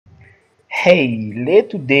Hey, let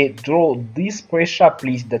today draw this pressure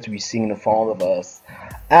plate that we see in front of us,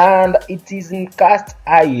 and it is in cast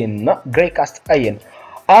iron, not gray cast iron.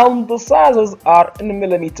 And the sizes are in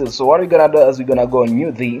millimeters. So what we're gonna do is we're gonna go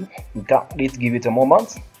new thing. Okay, let's give it a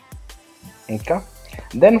moment. Okay,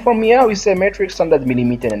 then from here we say metric standard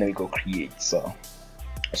millimeter, and then we go create. So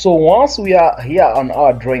once we are here on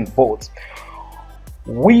our drawing board,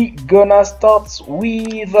 we gonna start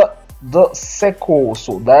with the circle.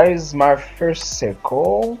 So that is my first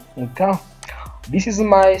circle. Okay, this is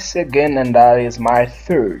my second, and that is my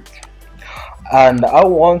third. And I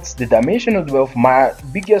want the dimension of my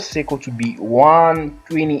biggest circle to be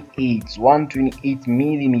 128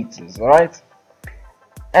 millimeters. All right,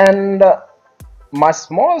 and my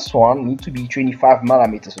smallest one need to be 25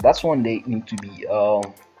 millimeters. So that's one they need to be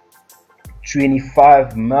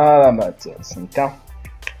 25 millimeters. Okay,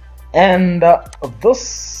 and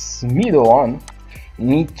this middle one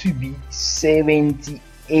need to be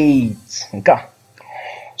 78. Okay,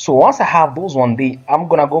 so once I have those one day, I'm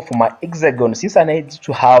gonna go for my hexagon. Since I need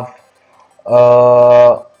to have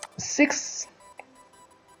 6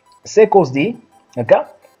 circles there, okay,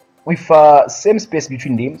 with same space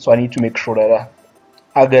between them, so I need to make sure that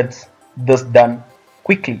I get this done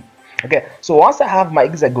quickly. Okay, so once I have my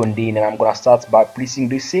hexagon there, then I'm gonna start by placing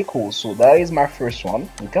the circles. So that is my first one.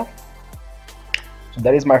 Okay, so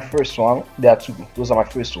that is my first one. There are two. Those are my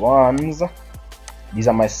first ones. These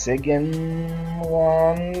are my second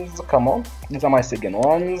ones. Come on, these are my second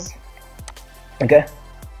ones. Okay,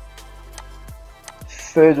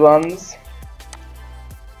 third ones.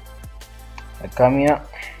 I come here.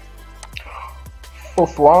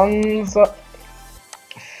 Fourth ones.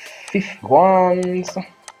 Fifth ones.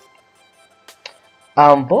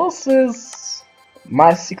 And this is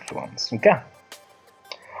my sixth ones. Okay,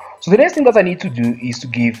 so the next thing that I need to do is to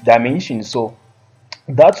give dimensions. So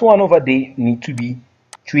that one over there need to be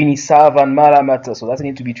 27 millimeters. So that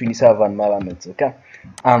need to be 27 millimeters. Okay,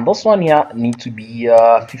 and this one here need to be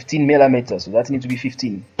 15 millimeters. So that need to be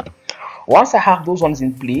 15. Once I have those ones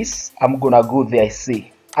in place, I'm gonna go there.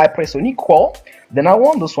 I press on equal. Then I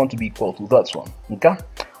want this one to be equal to that one. Okay,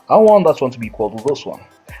 I want that one to be equal to this one.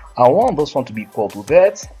 I want this one to be equal to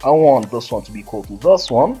that. I want this one to be equal to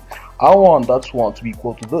this one. I want that one to be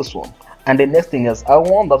equal to this one. And the next thing is I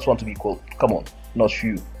want that one to be equal. Come on, not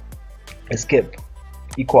you. Escape.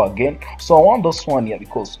 Equal again. So I want this one here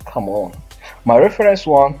because come on. My reference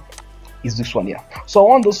one is this one here. So I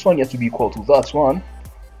want this one here to be equal to that one.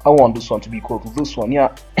 I want this one to be equal to this one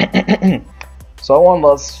here. So I want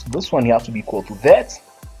this one here to be equal to that.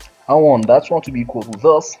 I want that one to be equal to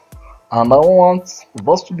this. And I want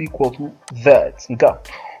this to be equal to that. Okay,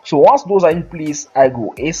 so once those are in place, I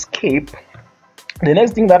go escape. The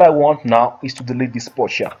next thing that I want now is to delete this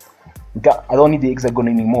part here. Okay, I don't need the hexagon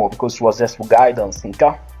anymore because it was just for guidance.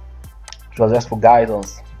 Okay, it was just for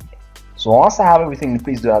guidance. So once I have everything in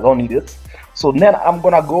place there, I don't need it. So then I'm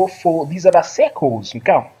gonna go for these are the circles.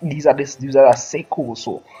 Okay, these are the circles.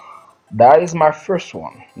 So that is my first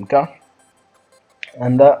one. Okay,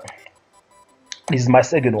 and this is my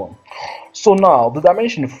second one. So now the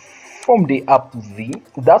dimension from the up to the,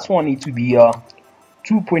 that one need to be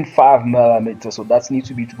 2.5 millimeters. So that needs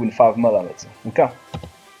to be 2.5 millimeters. Okay,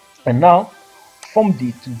 and now from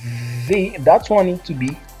the to the, that one need to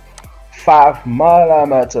be 5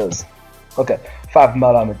 millimeters. Okay, 5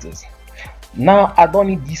 millimeters. Now I don't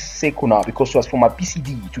need this circle now because it was for my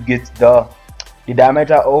PCD to get the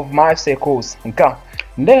diameter of my circles. Okay,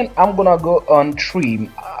 then I'm gonna go on trim.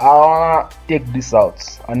 I wanna take this out.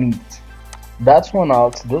 I need that one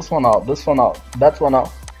out, this one out, this one out, that one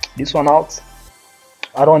out, this one out.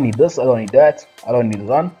 I don't need this, I don't need that, I don't need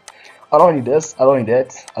one, I don't need this, I don't need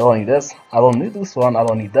that, I don't need this, I don't need this one, I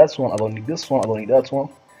don't need that one, I don't need this one, I don't need that one,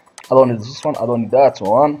 I don't need this one, I don't need that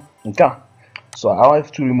one. Okay, so I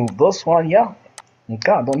have to remove this one here.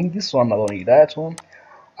 Okay, I don't need this one, I don't need that one,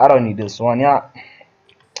 I don't need this one, yeah.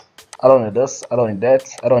 I don't need this, I don't need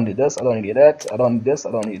that, I don't need this, I don't need that, I don't need this,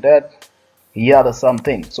 I don't need that. Yeah, the same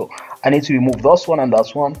thing. So I need to remove this one and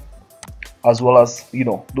that one, as well as, you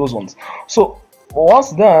know, those ones. So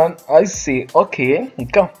once done, I say okay,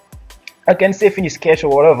 I can say finish sketch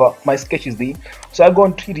or whatever. My sketch is there. So I go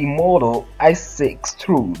on 3D model, I say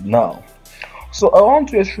extrude now. So I want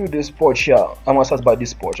to extrude this part here. I'm gonna start by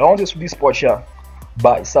this part. I want to extrude this part here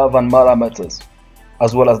by 7 millimeters,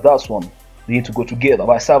 as well as that one. They need to go together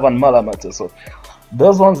by 7 millimeters. So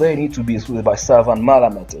those ones they need to be extruded by 7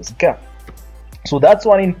 millimeters. Okay, so that's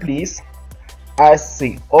one in place. I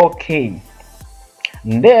say okay.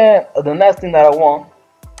 And then the next thing that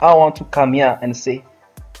I want to come here and say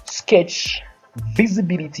sketch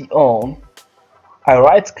visibility on. I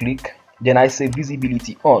right click then I say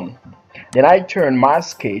visibility on, then I turn my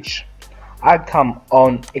sketch, I come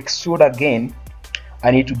on extrude again.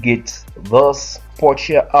 I need to get this part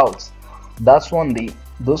here out. That's one there,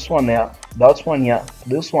 this one there, that's one here,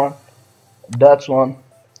 this one, that one,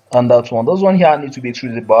 and that one. Those one here need to be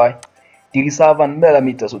extruded by 37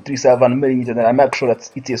 millimeters. So 37 millimeters, then I make sure that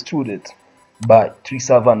it is extruded by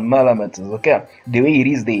 37 millimeters. Okay, the way it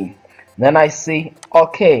is there. Then I say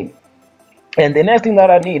okay, and the next thing that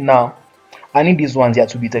I need now, I need these ones here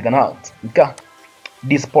to be taken out. Okay,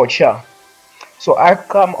 this part here. So I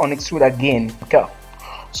come on extrude again. Okay,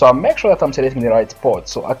 so I make sure that I'm selecting the right part.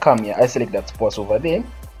 So I come here, I select that part over there.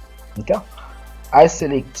 Okay, I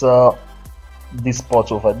select this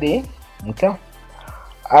part over there. Okay,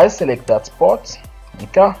 I select that part.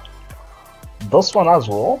 Okay, this one as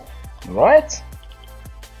well, right?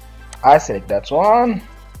 I select that one,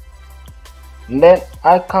 and then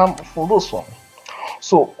I come for this one.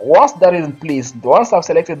 So once that is in place, once I've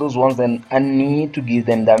selected those ones, then I need to give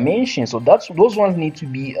them dimensions. So those ones need to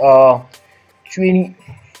be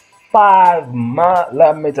 25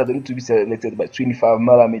 millimeters. They need to be selected by 25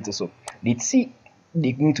 millimeters. So let's see,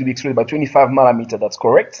 they need to be extruded by 25 millimeters. That's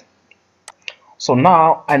correct. So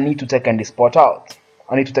now I need to take this part out.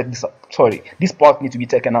 I need to take this, sorry, this part needs to be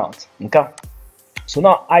taken out. Okay, so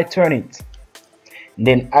now I turn it,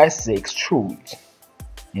 then I say extrude.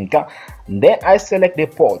 Okay, then I select the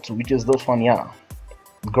part, which is this one here.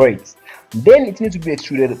 Great. Then it needs to be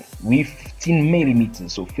extruded with 15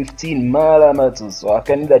 millimeters. So 15 millimeters. So I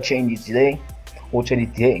can either change it today or change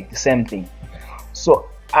it today, the same thing. So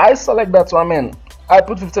I select that one, man. I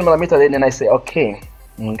put 15 millimeters in, and I say okay.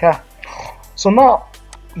 Okay, so now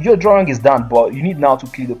your drawing is done, but you need now to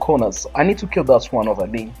kill the corners. I need to kill that one over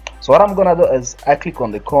there. So what I'm gonna do is I click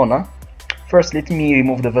on the corner. First, let me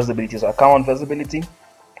remove the visibility. So I come on visibility,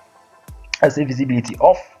 I say visibility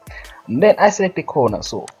off, and then I select the corner.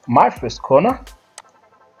 So my first corner.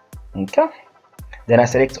 Okay, then I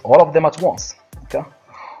select all of them at once. Okay,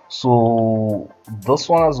 so this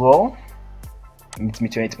one as well, let me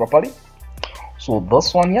turn it properly. So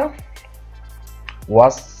this one here,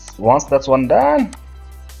 once that's one done,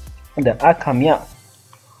 and then I come here,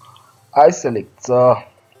 I select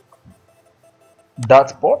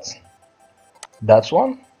that part, that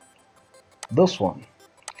one, this one,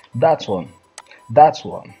 that one, that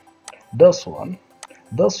one, this one,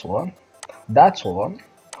 this one, that one,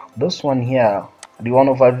 this one here, the one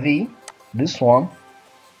over V, this one,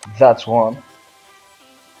 that one,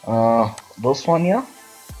 this one here,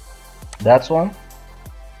 that one,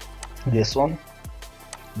 this one,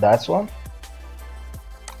 that one,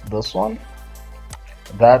 this one,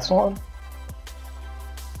 that one.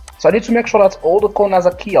 So I need to make sure that all the corners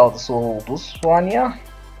are killed. So this one here,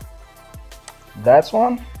 that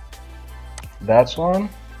one, that one,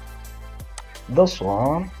 this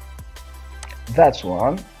one, that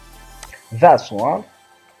one, that one,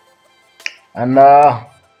 and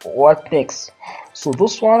what next? So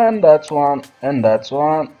this one and that one and that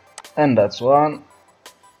one and that one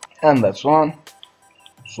and that one.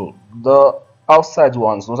 So the outside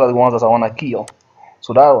ones, those are the ones that I want to kill.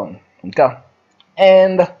 So that one, okay,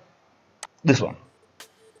 and this one.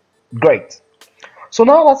 Great. So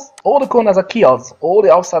now that's all the corners are killed, all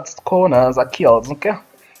the outside corners are killed. Okay,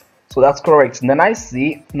 so that's correct. And then I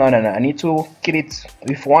see no, I need to kill it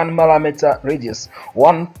with 1 millimeter radius,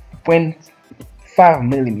 1.5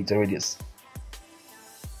 millimeter radius,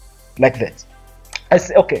 like that. I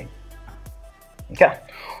say okay. Okay,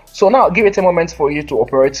 so now give it a moment for you to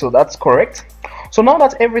operate. So that's correct. So now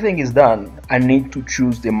that everything is done, I need to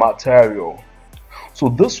choose the material. So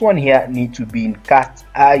this one here need to be in cast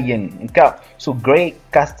iron. Okay, so gray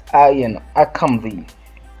cast iron. I come there,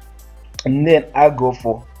 and then I go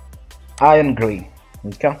for iron gray.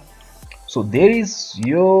 Okay, so there is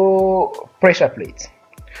your pressure plate.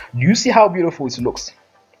 Do you see how beautiful it looks?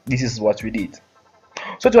 This is what we did.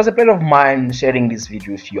 So it was a pleasure of mine sharing this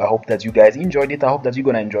video with you. I hope that you guys enjoyed it. I hope that you're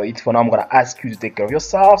gonna enjoy it. For now, I'm gonna ask you to take care of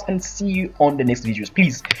yourselves and see you on the next videos.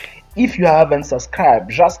 Please, if you haven't subscribed,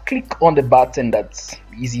 just click on the button that's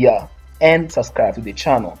easier and subscribe to the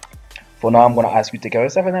channel. For now, I'm gonna ask you to take care of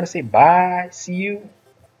yourself, and I say bye. See you.